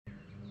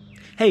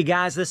Hey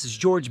guys, this is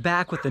George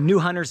back with the New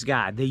Hunter's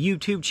Guide, the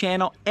YouTube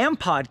channel and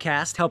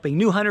podcast helping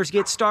new hunters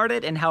get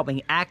started and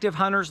helping active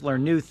hunters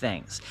learn new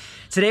things.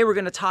 Today we're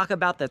going to talk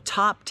about the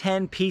top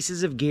 10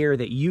 pieces of gear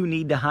that you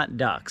need to hunt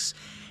ducks,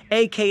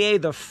 aka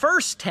the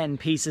first 10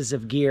 pieces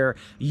of gear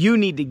you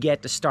need to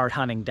get to start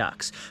hunting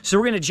ducks. So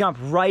we're going to jump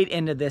right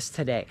into this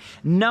today.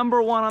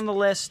 Number one on the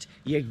list,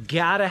 you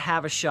gotta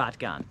have a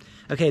shotgun.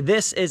 Okay,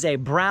 this is a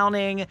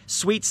Browning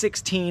Sweet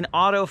 16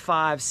 Auto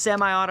 5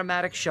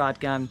 semi-automatic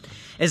shotgun.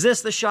 Is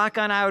this the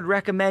shotgun I would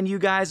recommend you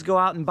guys go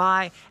out and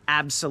buy?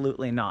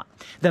 Absolutely not.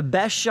 The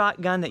best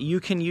shotgun that you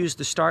can use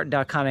to start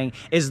duck hunting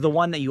is the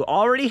one that you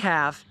already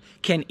have,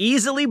 can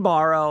easily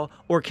borrow,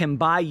 or can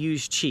buy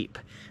used cheap.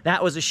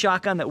 That was a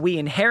shotgun that we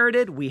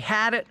inherited. We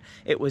had it.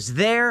 It was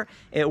there.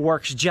 It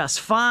works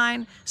just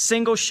fine.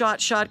 Single shot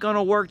shotgun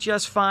will work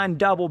just fine.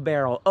 Double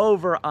barrel,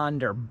 over,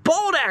 under.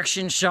 Bolt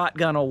action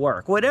shotgun will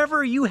work.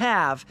 Whatever you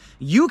have,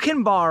 you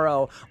can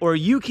borrow or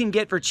you can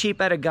get for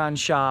cheap at a gun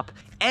shop.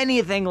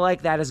 Anything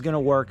like that is going to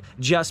work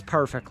just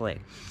perfectly.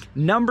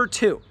 Number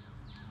two,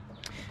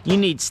 you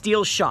need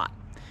steel shot.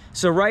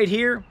 So right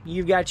here,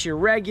 you've got your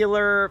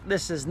regular,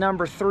 this is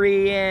number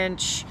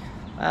 3-inch,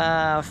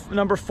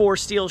 number 4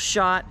 steel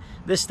shot.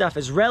 This stuff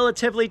is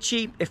relatively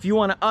cheap. If you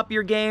want to up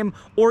your game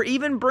or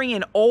even bring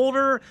an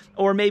older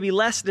or maybe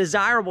less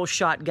desirable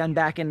shotgun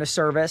back into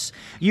service,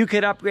 you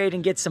could upgrade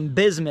and get some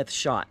bismuth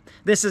shot.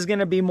 This is going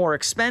to be more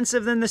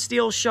expensive than the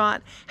steel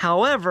shot.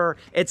 However,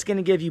 it's going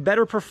to give you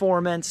better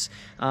performance,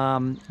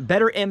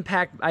 better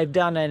impact. I've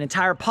done an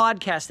entire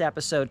podcast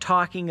episode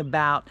talking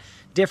about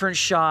different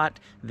shot,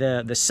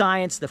 the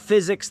science, the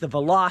physics, the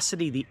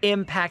velocity, the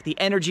impact, the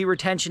energy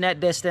retention at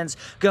distance.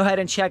 Go ahead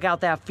and check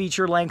out that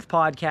feature-length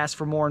podcast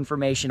for more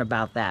information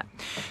about that.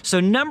 So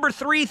number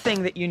 3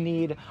 thing that you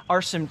need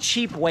are some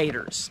cheap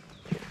waders.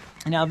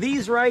 Now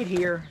these right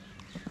here,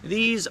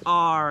 these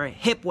are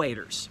hip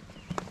waders.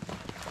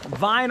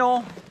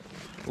 Vinyl,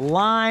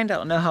 lined. I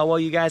don't know how well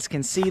you guys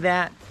can see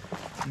that,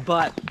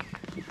 but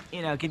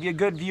give you a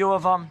good view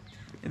of them.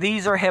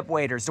 These are hip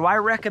waders. Do I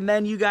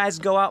recommend you guys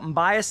go out and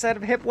buy a set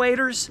of hip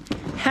waders?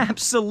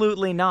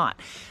 Absolutely not.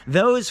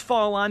 Those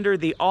fall under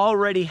the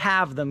already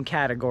have them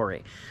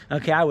category.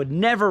 Okay, I would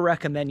never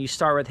recommend you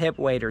start with hip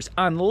waders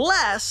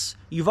unless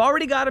you've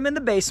already got them in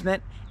the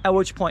basement, at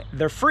which point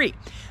they're free.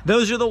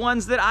 Those are the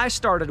ones that I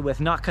started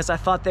with, not because I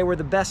thought they were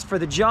the best for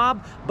the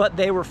job, but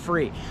they were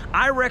free.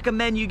 I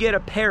recommend you get a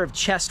pair of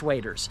chest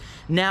waders.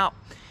 Now,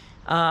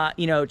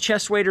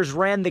 chest waders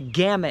ran the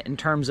gamut in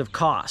terms of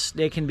cost.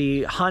 They can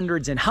be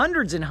hundreds and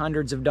hundreds and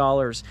hundreds of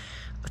dollars.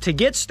 To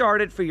get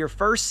started for your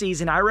first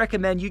season, I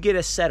recommend you get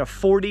a set of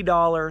 $40,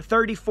 $30,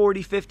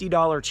 $40,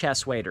 $50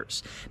 chest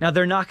waders. Now,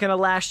 they're not going to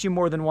last you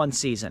more than one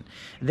season.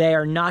 They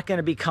are not going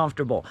to be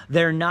comfortable.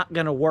 They're not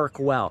going to work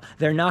well.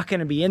 They're not going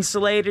to be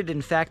insulated.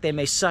 In fact, they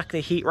may suck the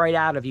heat right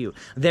out of you.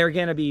 They're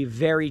going to be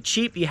very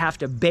cheap. You have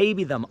to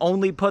baby them.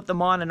 Only put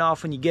them on and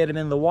off when you get them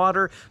in the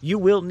water. You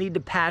will need to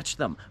patch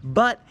them,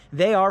 but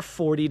they are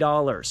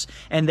 $40,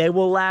 and they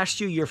will last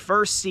you your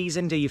first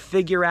season till you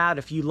figure out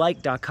if you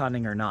like duck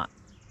hunting or not.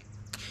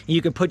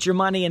 You can put your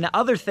money into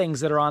other things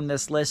that are on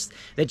this list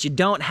that you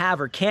don't have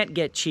or can't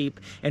get cheap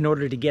in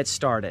order to get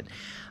started.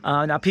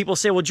 Now people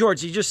say, well,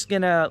 George, you're just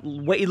gonna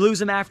lose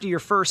them after your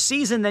first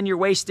season, then you're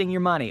wasting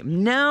your money.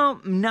 No,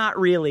 not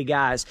really,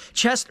 guys.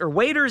 Chest or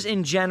waders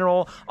in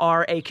general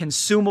are a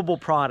consumable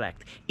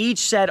product. Each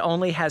set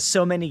only has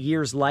so many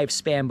years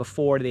lifespan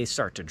before they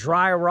start to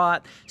dry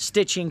rot,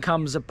 stitching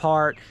comes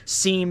apart,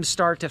 seams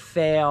start to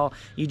fail,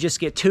 you just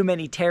get too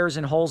many tears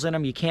and holes in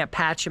them, you can't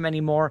patch them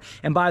anymore.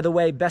 And by the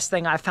way, best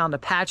thing I found to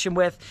patch them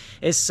with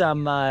is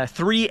some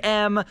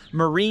 3M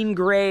marine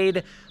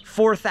grade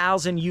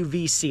 4000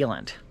 UV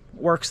sealant.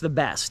 Works the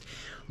best.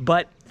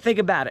 But think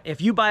about it. If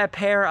you buy a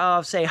pair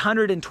of, say,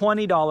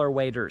 $120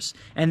 waders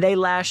and they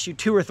last you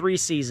 2 or 3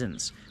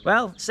 seasons,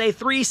 well, say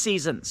 3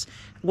 seasons,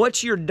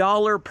 what's your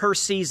dollar per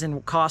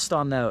season cost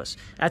on those?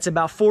 That's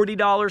about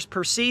 $40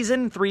 per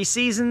season, 3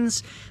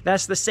 seasons.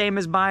 That's the same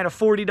as buying a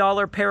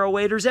 $40 pair of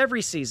waders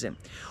every season.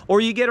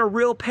 Or you get a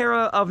real pair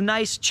of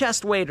nice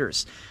chest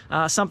waders,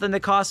 something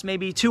that costs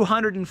maybe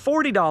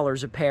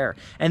 $240 a pair,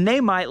 and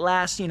they might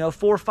last,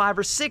 4, 5,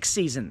 or 6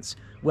 seasons.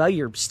 Well,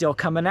 you're still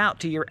coming out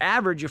to your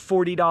average of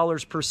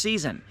 $40 per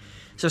season.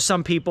 So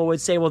some people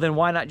would say, well, then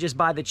why not just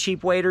buy the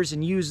cheap waders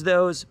and use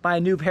those, buy a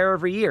new pair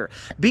every year?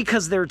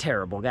 Because they're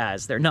terrible,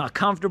 guys. They're not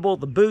comfortable.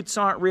 The boots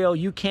aren't real.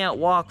 You can't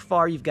walk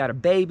far. You've got to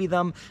baby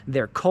them.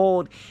 They're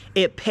cold.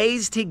 It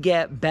pays to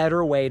get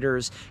better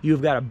waders.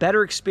 You've got a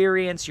better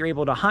experience. You're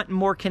able to hunt in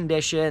more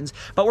conditions.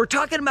 But we're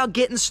talking about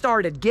getting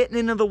started, getting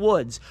into the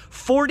woods.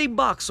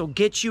 $40 will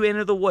get you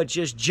into the woods.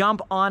 Just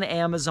jump on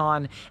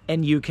Amazon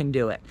and you can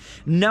do it.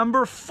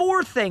 Number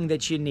 4 thing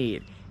that you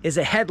need is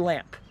a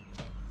headlamp.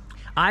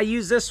 I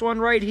use this one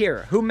right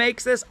here. Who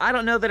makes this? I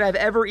don't know that I've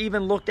ever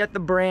even looked at the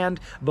brand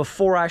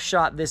before I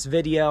shot this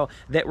video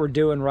that we're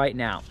doing right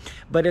now.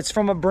 But it's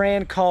from a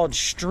brand called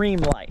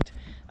Streamlight.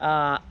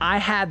 I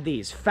had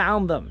these,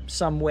 found them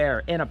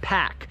somewhere in a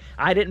pack.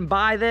 I didn't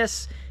buy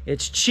this.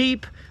 It's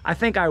cheap. I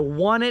think I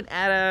won it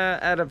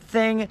at a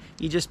thing.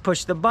 You just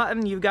push the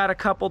button, you've got a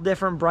couple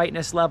different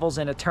brightness levels,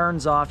 and it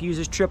turns off.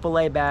 Uses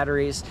AAA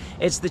batteries.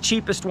 It's the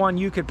cheapest one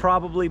you could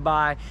probably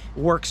buy.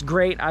 Works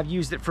great. I've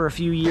used it for a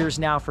few years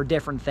now for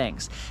different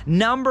things.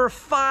 Number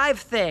 5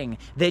 thing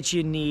that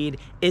you need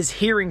is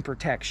hearing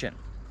protection.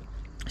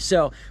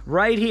 So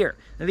right here,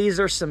 these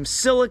are some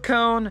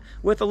silicone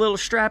with a little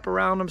strap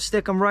around them.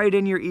 Stick them right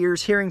in your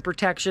ears. Hearing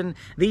protection.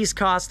 These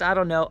cost, I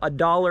don't know, $1,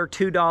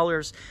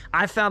 $2.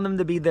 I found them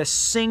to be the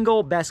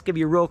single best. Give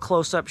you a real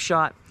close-up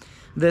shot.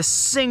 The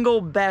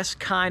single best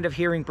kind of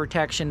hearing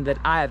protection that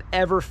I have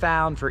ever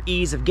found for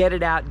ease of get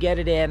it out, get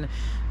it in.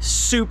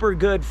 Super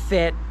good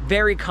fit,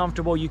 very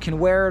comfortable. You can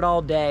wear it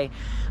all day,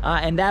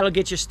 and that'll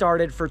get you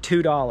started for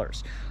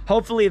 $2.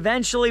 Hopefully,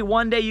 eventually,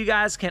 one day you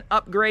guys can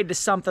upgrade to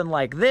something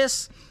like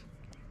this.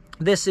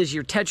 This is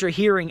your Tetra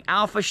Hearing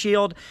Alpha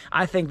Shield.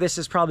 I think this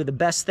is probably the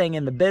best thing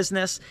in the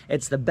business.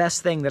 It's the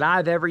best thing that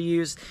I've ever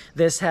used.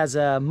 This has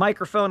a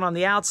microphone on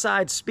the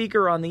outside,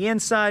 speaker on the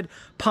inside,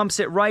 pumps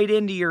it right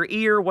into your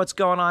ear, what's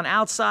going on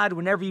outside.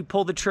 Whenever you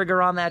pull the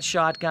trigger on that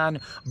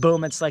shotgun,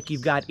 boom, it's like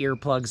you've got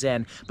earplugs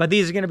in. But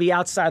these are gonna be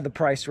outside the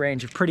price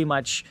range of pretty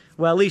much,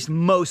 well, at least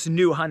most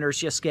new hunters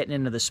just getting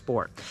into the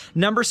sport.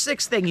 Number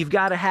 6 thing you've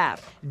gotta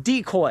have,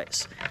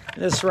 decoys.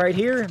 This right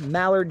here,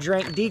 mallard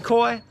drink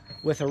decoy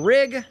with a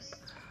rig,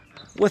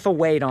 with a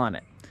weight on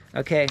it.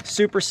 Okay,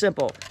 super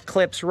simple.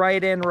 Clips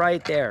right in,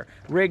 right there.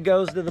 Rig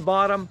goes to the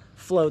bottom,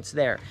 floats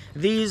there.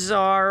 These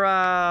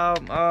are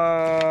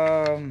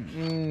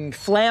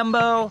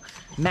Flambeau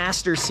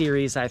Master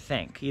Series, I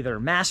think. Either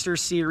Master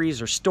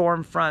Series or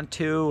Stormfront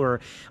 2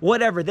 or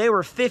whatever. They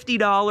were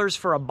 $50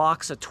 for a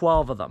box of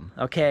 12 of them,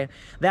 okay?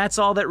 That's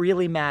all that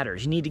really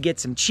matters. You need to get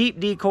some cheap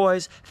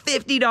decoys,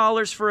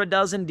 $50 for a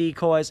dozen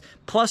decoys,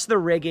 plus the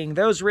rigging.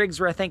 Those rigs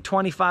were, I think,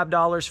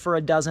 $25 for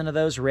a dozen of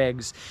those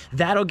rigs.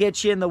 That'll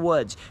get you in the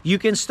woods. You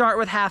can start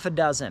with half a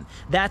dozen.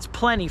 That's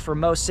plenty for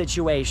most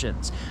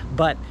situations.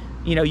 But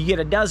you know, you get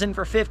a dozen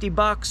for 50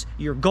 bucks,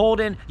 you're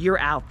golden, you're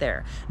out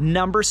there.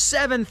 Number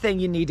 7 thing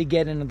you need to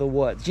get into the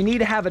woods, you need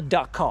to have a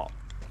duck call.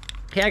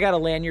 Okay, I got a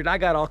lanyard, I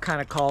got all kind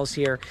of calls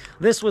here.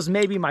 This was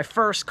maybe my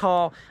first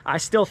call. I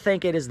still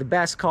think it is the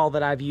best call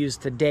that I've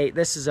used to date.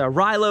 This is a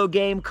Rilo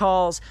Game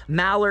Calls,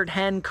 Mallard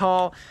Hen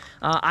call.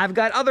 I've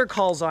got other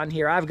calls on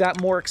here. I've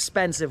got more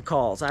expensive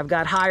calls. I've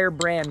got higher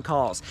brand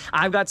calls.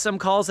 I've got some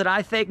calls that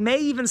I think may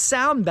even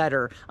sound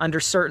better under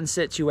certain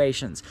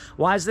situations.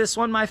 Why is this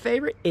one my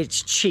favorite?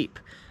 It's cheap.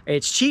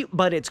 It's cheap,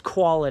 but it's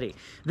quality.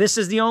 This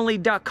is the only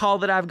duck call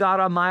that I've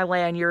got on my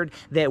lanyard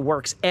that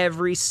works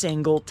every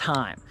single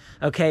time.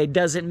 Okay,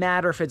 doesn't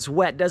matter if it's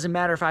wet, doesn't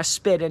matter if I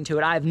spit into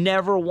it. I've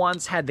never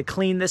once had to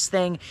clean this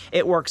thing.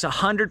 It works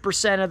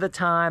 100% of the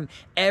time,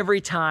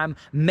 every time,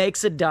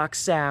 makes a duck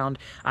sound.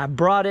 I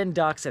brought in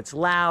ducks, it's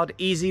loud,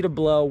 easy to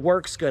blow,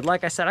 works good.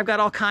 Like I said, I've got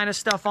all kind of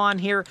stuff on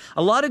here.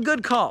 A lot of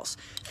good calls,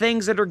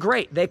 things that are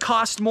great. They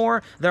cost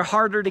more, they're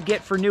harder to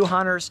get for new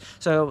hunters.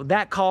 So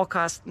that call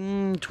costs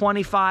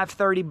 25,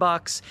 30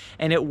 bucks,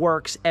 and it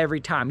works every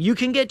time. You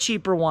can get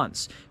cheaper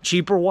ones.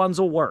 Cheaper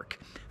ones will work.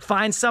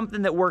 Find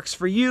something that works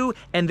for you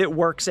and that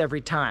works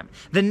every time.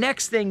 The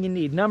next thing you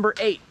need, number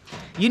 8,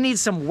 you need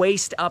some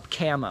waist up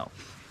camo.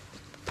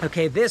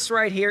 Okay, this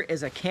right here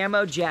is a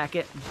camo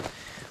jacket.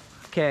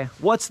 Okay,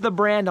 what's the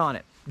brand on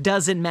it?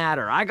 Doesn't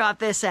matter. I got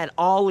this at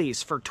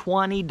Ollie's for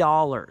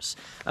 $20.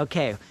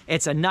 Okay,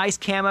 it's a nice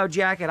camo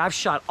jacket. I've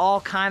shot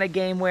all kind of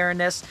game wearing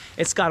this.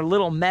 It's got a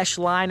little mesh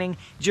lining.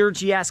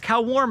 George, you ask,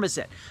 how warm is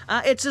it?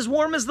 It's as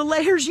warm as the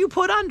layers you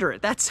put under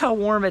it. That's how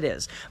warm it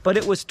is. But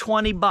it was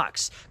 20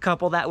 bucks.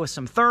 Couple that with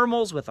some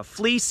thermals, with a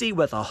fleecy,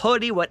 with a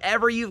hoodie,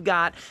 whatever you've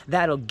got,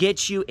 that'll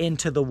get you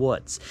into the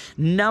woods.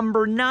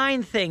 Number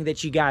 9 thing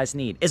that you guys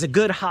need is a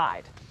good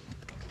hide.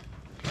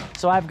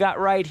 So I've got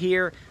right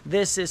here,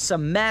 this is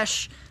some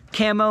mesh,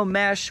 camo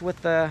mesh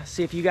with the,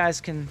 see if you guys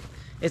can,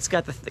 it's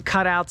got the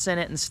cutouts in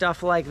it and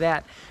stuff like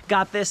that.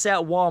 Got this at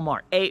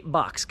Walmart, 8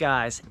 bucks,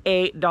 guys,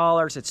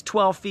 $8. It's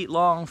 12 feet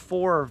long,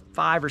 4 or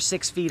 5 or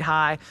 6 feet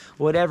high,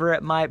 whatever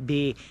it might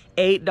be.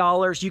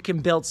 $8. You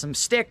can build some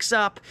sticks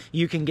up,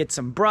 you can get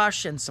some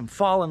brush and some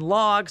fallen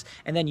logs,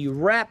 and then you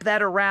wrap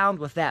that around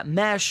with that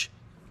mesh,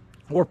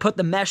 or put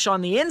the mesh on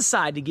the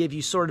inside to give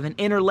you sort of an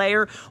inner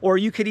layer, or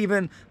you could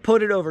even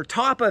put it over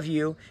top of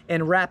you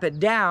and wrap it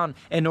down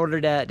in order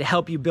to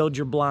help you build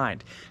your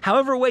blind.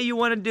 However way you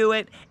want to do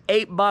it,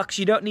 8 bucks.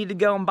 You don't need to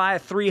go and buy a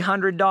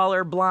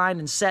 $300 blind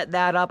and set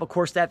that up. Of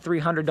course, that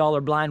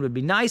 $300 blind would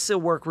be nice,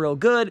 it'll work real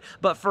good,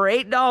 but for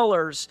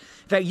 $8,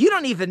 in fact, you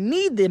don't even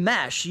need the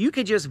mesh. You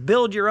could just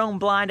build your own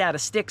blind out of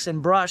sticks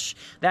and brush.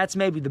 That's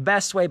maybe the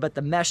best way, but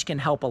the mesh can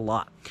help a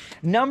lot.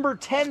 Number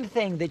 10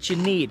 thing that you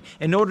need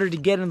in order to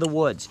get in the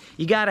woods,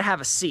 you got to have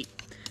a seat.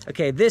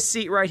 Okay, this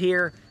seat right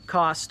here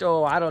cost,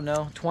 oh, I don't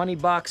know, 20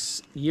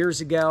 bucks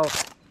years ago.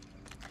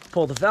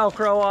 Pull the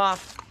Velcro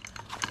off,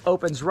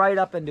 opens right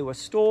up into a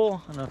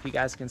stool. I don't know if you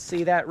guys can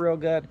see that real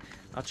good.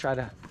 I'll try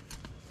to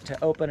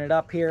open it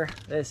up here.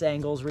 This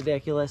angle's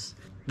ridiculous.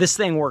 This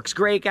thing works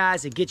great,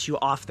 guys. It gets you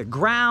off the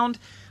ground.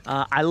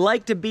 I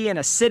like to be in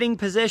a sitting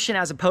position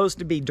as opposed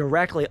to be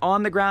directly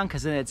on the ground,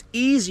 because then it's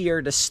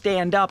easier to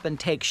stand up and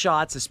take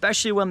shots,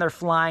 especially when they're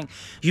flying.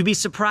 You'd be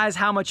surprised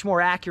how much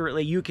more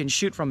accurately you can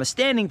shoot from a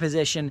standing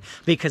position,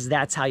 because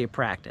that's how you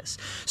practice.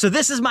 So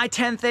this is my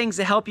 10 things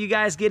to help you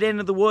guys get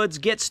into the woods,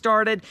 get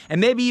started, and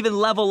maybe even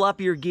level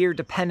up your gear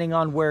depending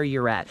on where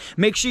you're at.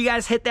 Make sure you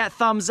guys hit that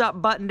thumbs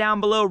up button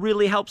down below.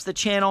 Really helps the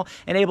channel,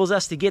 enables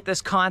us to get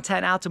this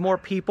content out to more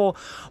people.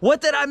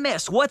 What did I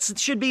miss? What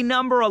should be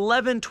number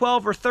 11,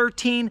 12, or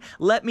 13?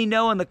 Let me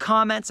know in the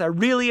comments. I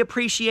really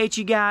appreciate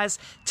you guys.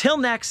 Till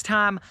next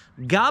time,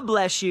 God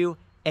bless you,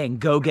 and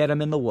go get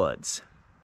them in the woods.